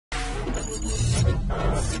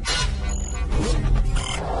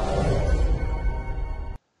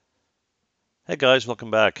Hey guys,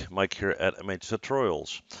 welcome back. Mike here at MH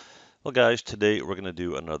Tutorials. Well guys, today we're going to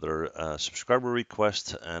do another subscriber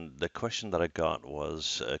request, and the question that I got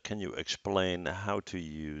was, can you explain how to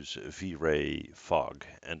use V-Ray fog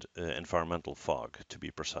and environmental fog to be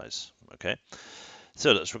precise? Okay,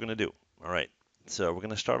 so that's what we're going to do. All right, so we're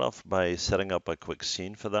going to start off by setting up a quick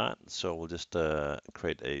scene for that. So we'll just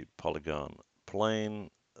create a polygon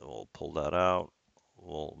plane. We'll pull that out.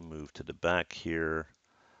 We'll move to the back here.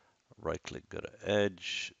 Right click, go to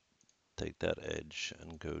edge, take that edge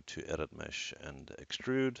and go to edit mesh and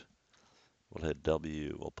extrude. We'll hit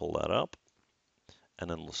W, we'll pull that up, and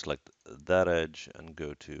then we'll select that edge and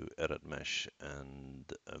go to edit mesh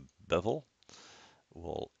and bevel.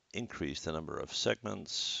 We'll increase the number of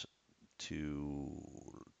segments to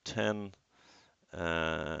 10,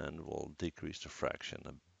 and we'll decrease the fraction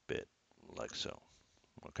a bit, like so.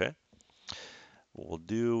 Okay. What we'll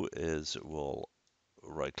do is we'll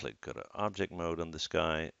right click, go to object mode on this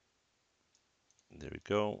guy. There we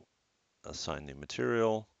go. Assign new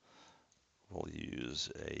material. We'll use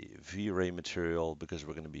a V-Ray material because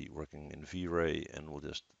we're going to be working in V-Ray, and we'll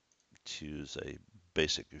just choose a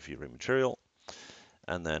basic V-Ray material.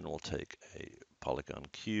 And then we'll take a polygon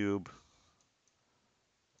cube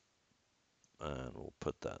and we'll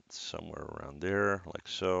put that somewhere around there, like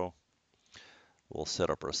so. We'll set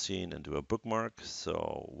up our scene and do a bookmark.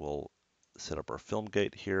 So we'll set up our film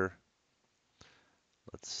gate here.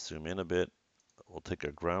 Let's zoom in a bit. We'll take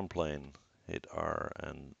our ground plane, hit R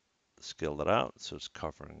and scale that out so it's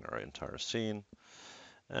covering our entire scene.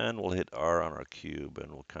 And we'll hit R on our cube and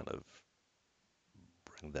we'll kind of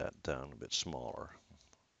bring that down a bit smaller,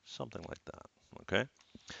 something like that. Okay,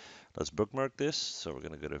 let's bookmark this. So we're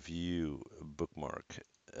going to go to View, Bookmark,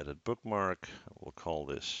 Edit Bookmark. We'll call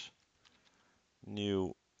this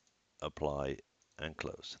New, Apply, and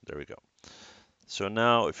Close. There we go. So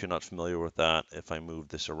now, if you're not familiar with that, if I move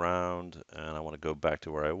this around and I want to go back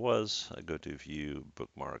to where I was, I go to View,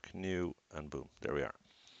 Bookmark, New, and boom, there we are.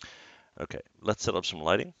 Okay, let's set up some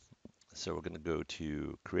lighting. So we're going to go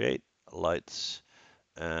to Create, Lights,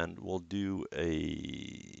 and we'll do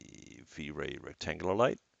a V-Ray rectangular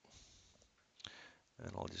light.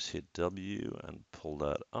 And I'll just hit W and pull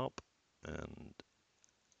that up and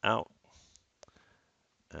out.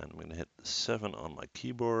 And I'm going to hit 7 on my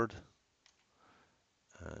keyboard.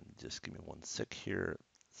 And just give me 1 sec here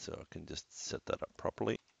so I can just set that up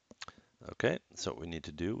properly. Okay, so what we need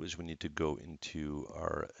to do is we need to go into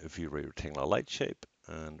our V-Ray rectangular light shape,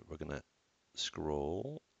 and we're going to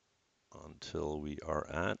scroll until we are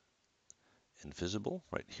at invisible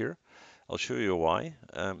right here. I'll show you why.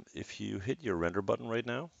 If you hit your render button right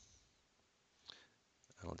now,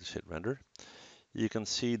 and I'll just hit render, you can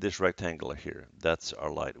see this rectangle here. That's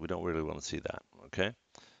our light. We don't really want to see that, okay?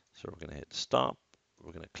 So we're going to hit stop.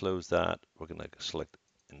 We're going to close that. We're going to select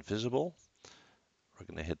invisible. We're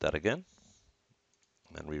going to hit that again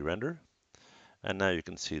and re-render. And now you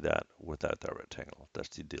can see that without that rectangle. That's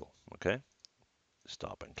the deal, okay?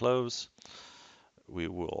 Stop and close. We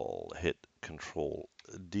will hit Control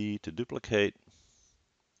D to duplicate.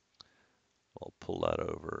 I'll pull that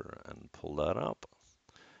over and pull that up.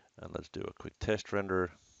 And let's do a quick test render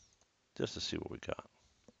just to see what we got.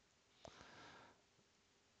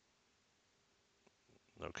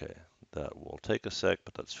 Okay, that will take a sec,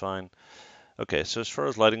 but that's fine. Okay, so as far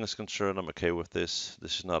as lighting is concerned, I'm okay with this.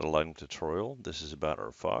 This is not a lighting tutorial. This is about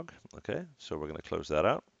our fog. Okay, so we're going to close that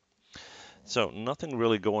out. So nothing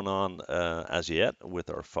really going on as yet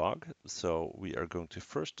with our fog. So we are going to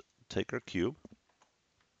first take our cube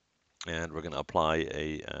and we're going to apply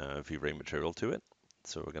a V-Ray material to it.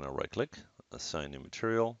 So we're going to right click, assign new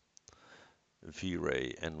material,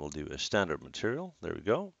 V-Ray, and we'll do a standard material. There we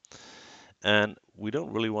go. And we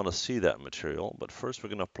don't really want to see that material, but first we're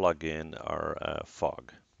going to plug in our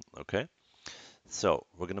fog. Okay, so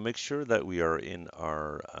we're going to make sure that we are in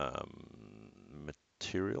our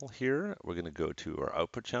material here. We're going to go to our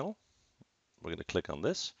output channel. We're going to click on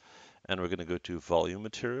this, and we're going to go to volume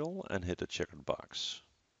material and hit a checkered box.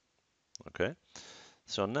 Okay,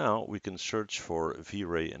 so now we can search for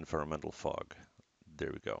V-Ray environmental fog. There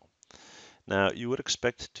we go. Now you would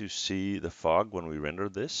expect to see the fog when we render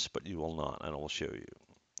this, but you will not, and I will show you.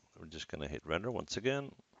 We're just going to hit render once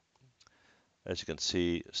again. As you can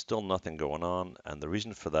see, still nothing going on, and the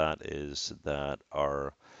reason for that is that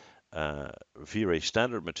our V-Ray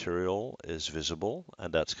standard material is visible,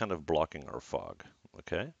 and that's kind of blocking our fog.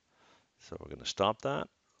 Okay, so we're going to stop that.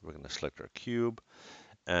 We're going to select our cube,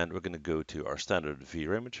 and we're going to go to our standard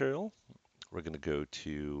V-Ray material. We're going to go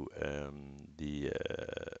to the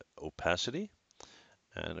opacity,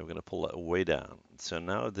 and we're going to pull that way down. So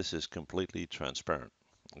now this is completely transparent.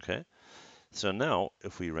 Okay, So now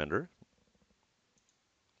if we render,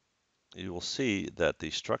 you will see that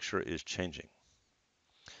the structure is changing.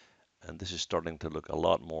 And this is starting to look a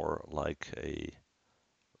lot more like a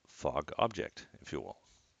fog object, if you will.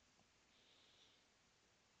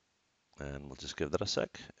 And we'll just give that a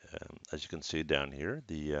sec. As you can see down here,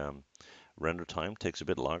 the render time takes a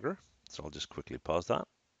bit longer. So I'll just quickly pause that.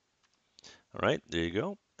 All right, there you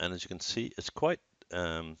go. And as you can see, it's quite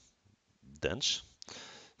dense.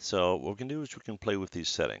 So what we can do is we can play with these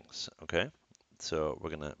settings, okay? So we're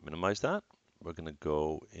gonna minimize that. We're gonna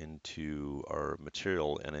go into our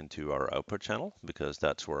material and into our output channel because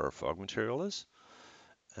that's where our fog material is.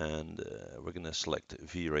 And we're gonna select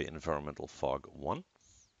V-Ray Environmental Fog 1.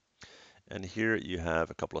 And here you have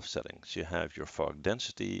a couple of settings. You have your fog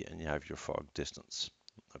density and you have your fog distance,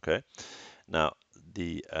 okay? Now,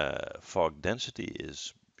 the fog density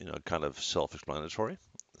is, kind of self-explanatory.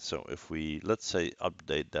 So if we, let's say,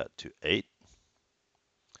 update that to 8,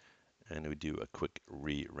 and we do a quick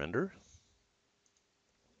re-render,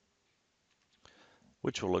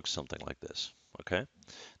 which will look something like this, okay?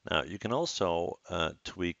 Now, you can also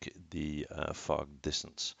tweak the fog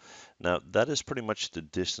distance. Now, that is pretty much the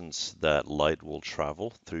distance that light will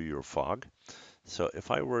travel through your fog. So if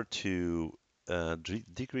I were to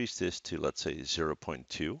decrease this to, let's say,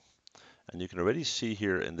 0.2, and you can already see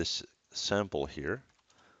here in this sample here,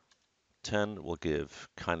 10 will give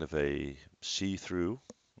kind of a see-through,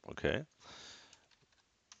 okay?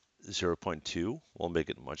 0.2 will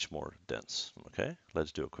make it much more dense, okay?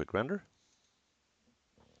 Let's do a quick render.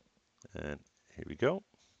 And here we go.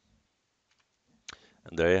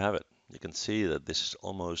 And there you have it. You can see that this is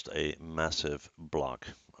almost a massive block,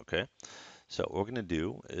 okay? So what we're gonna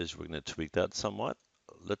do is we're gonna tweak that somewhat.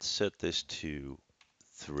 Let's set this to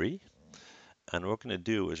 3. And what we're gonna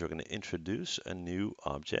do is we're gonna introduce a new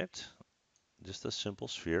object, just a simple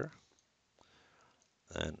sphere.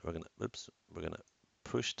 And we're gonna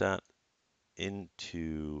push that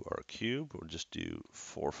into our cube. We'll just do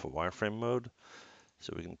 4 for wireframe mode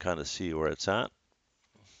so we can kind of see where it's at.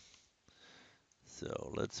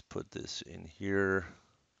 So let's put this in here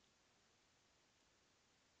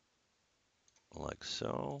like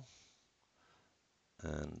so,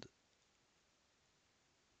 and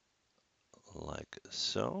like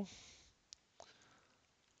so.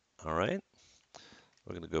 All right,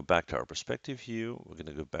 we're going to go back to our perspective view. We're going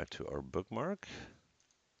to go back to our bookmark.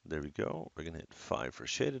 There we go. We're going to hit 5 for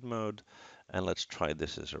shaded mode, and let's try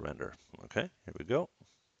this as a render. Okay, here we go.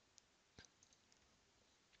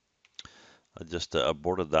 I just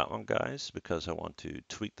aborted that one, guys, because I want to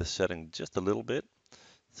tweak the setting just a little bit.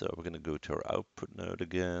 So we're going to go to our output node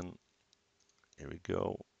again. Here we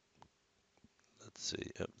go. Let's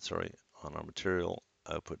see. Oh, sorry, on our material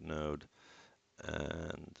output node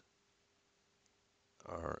and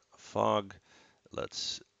our fog.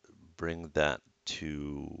 Let's bring that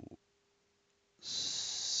to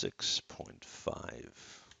 6.5.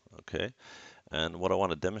 Okay. And what I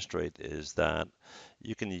want to demonstrate is that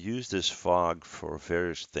you can use this fog for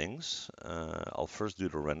various things. I'll first do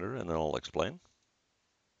the render and then I'll explain.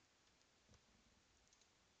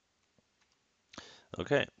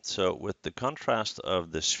 Okay, so with the contrast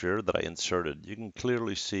of the sphere that I inserted, you can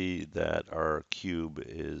clearly see that our cube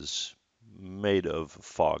is made of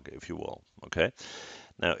fog, if you will. Okay,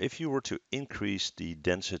 now if you were to increase the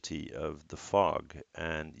density of the fog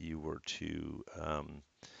and you were to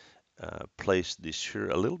place the sphere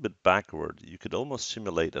a little bit backward, you could almost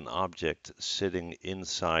simulate an object sitting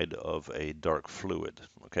inside of a dark fluid.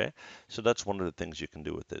 Okay, so that's one of the things you can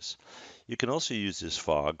do with this. You can also use this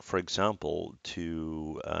fog, for example,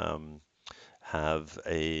 to have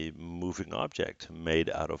a moving object made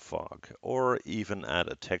out of fog, or even add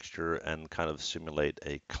a texture and kind of simulate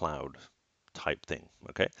a cloud type thing.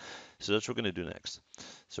 Okay, so that's what we're going to do next.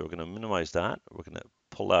 So we're going to minimize that. We're going to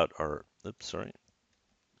pull out our, oops, sorry.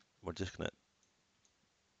 We're just going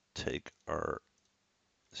to take our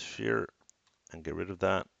sphere and get rid of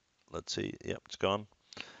that. Let's see. Yep, it's gone.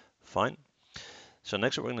 Fine. So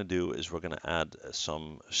next what we're going to do is we're going to add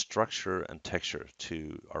some structure and texture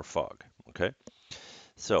to our fog. Okay.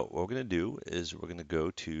 So what we're going to do is we're going to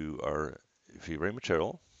go to our V-Ray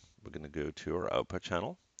material. We're going to go to our output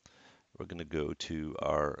channel. We're going to go to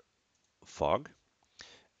our fog,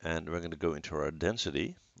 and we're going to go into our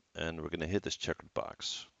density, and we're going to hit this checkered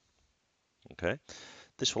box. Okay.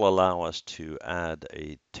 This will allow us to add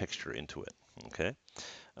a texture into it. Okay.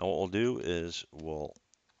 And what we'll do is we'll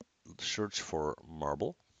search for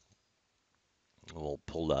marble. We'll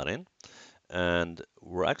pull that in. And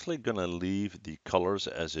we're actually going to leave the colors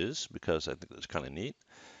as is because I think that's kind of neat.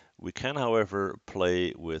 We can, however,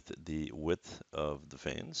 play with the width of the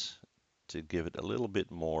veins to give it a little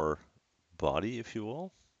bit more body, if you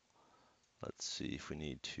will. Let's see if we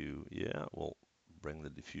need to, yeah, we'll bring the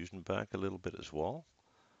diffusion back a little bit as well.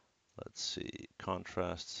 Let's see,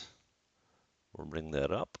 contrast, we'll bring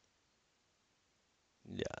that up.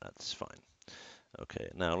 Yeah, that's fine. Okay,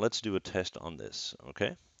 now let's do a test on this,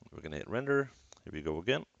 okay? We're gonna hit render, here we go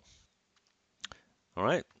again. All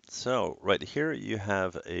right, so right here you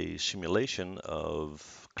have a simulation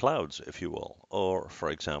of clouds, if you will. Or for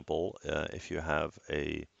example, if you have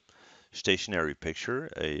a stationary picture,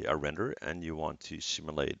 a render, and you want to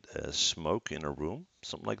simulate smoke in a room,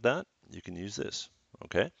 something like that, you can use this,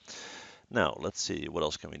 okay? Now, let's see, what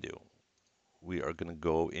else can we do? We are gonna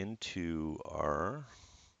go into our,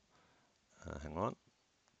 hang on,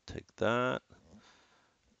 take that,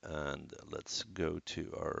 and let's go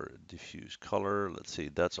to our diffuse color. Let's see,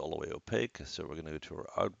 that's all the way opaque, so we're gonna go to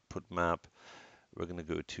our output map. We're gonna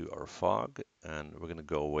go to our fog, and we're gonna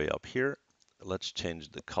go way up here. Let's change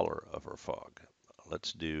the color of our fog.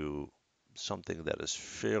 Let's do something that is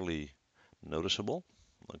fairly noticeable,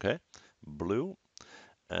 okay? Blue,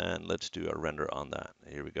 and let's do a render on that.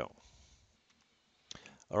 Here we go.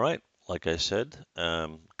 All right, like I said,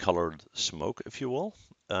 colored smoke, if you will.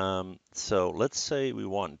 So let's say we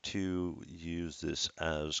want to use this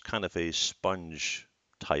as kind of a sponge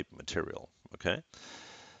type material, okay?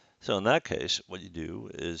 So in that case, what you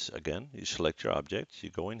do is, again, you select your object,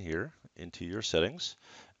 you go in here into your settings,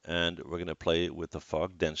 and we're going to play with the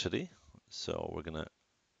fog density. So we're going to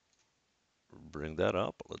bring that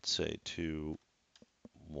up, let's say to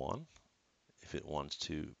 1, if it wants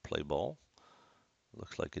to play ball.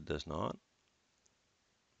 Looks like it does not.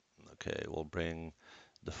 Okay, we'll bring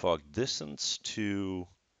the fog distance to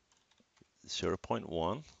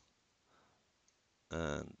 0.1,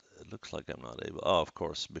 and it looks like I'm not able, oh, of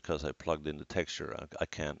course, because I plugged in the texture, I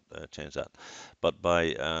can't change that. But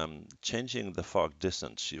by changing the fog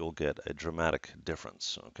distance, you'll get a dramatic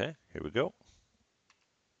difference. Okay, here we go.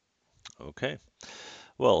 Okay,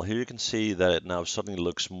 well, here you can see that it now suddenly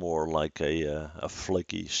looks more like a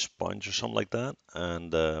flaky sponge or something like that.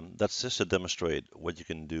 And that's just to demonstrate what you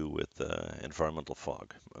can do with environmental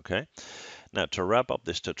fog. Okay, now to wrap up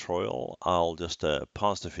this tutorial, I'll just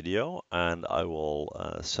pause the video and I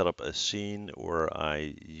will set up a scene where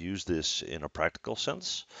I use this in a practical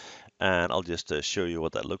sense. And I'll just show you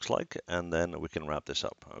what that looks like, and then we can wrap this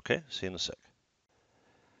up. Okay, see you in a sec.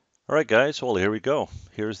 All right, guys, well, here we go.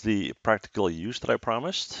 Here's the practical use that I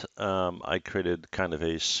promised. I created kind of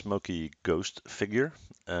a smoky ghost figure,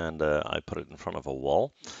 and I put it in front of a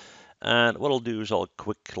wall. And what I'll do is I'll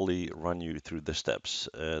quickly run you through the steps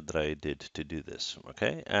that I did to do this,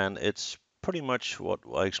 okay? And it's pretty much what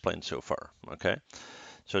I explained so far, okay?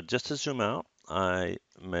 So just to zoom out, I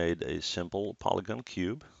made a simple polygon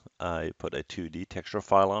cube. I put a 2D texture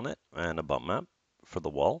file on it and a bump map for the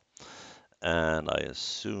wall. And I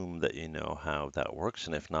assume that you know how that works,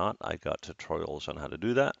 and if not, I got tutorials on how to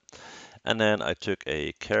do that. And then I took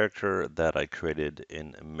a character that I created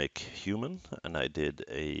in Make Human, and I did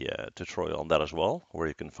a tutorial on that as well, where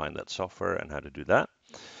you can find that software and how to do that.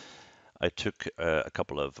 I took a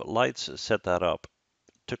couple of lights, set that up,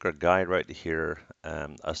 took our guide right here,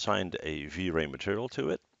 assigned a V-Ray material to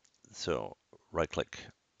it. So right-click,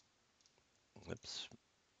 oops,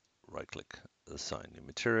 right-click, assign new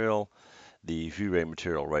material, the V-Ray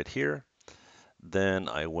material right here. Then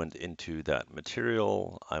I went into that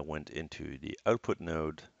material, I went into the output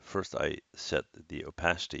node. First I set the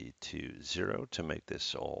opacity to 0 to make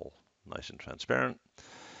this all nice and transparent.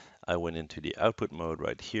 I went into the output mode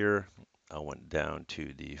right here. I went down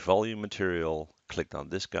to the volume material, clicked on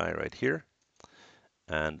this guy right here,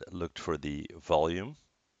 and looked for the volume,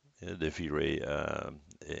 the V-Ray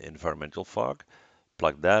environmental fog,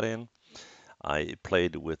 plugged that in. I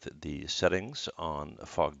played with the settings on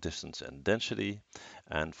fog distance and density,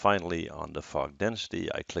 and finally on the fog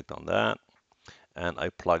density, I clicked on that and I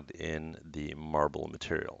plugged in the marble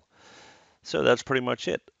material. So that's pretty much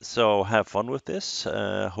it. So have fun with this.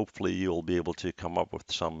 Hopefully you'll be able to come up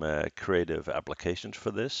with some creative applications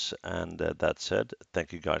for this. And that said,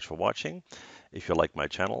 thank you guys for watching. If you like my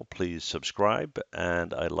channel, please subscribe,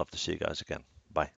 and I'd love to see you guys again.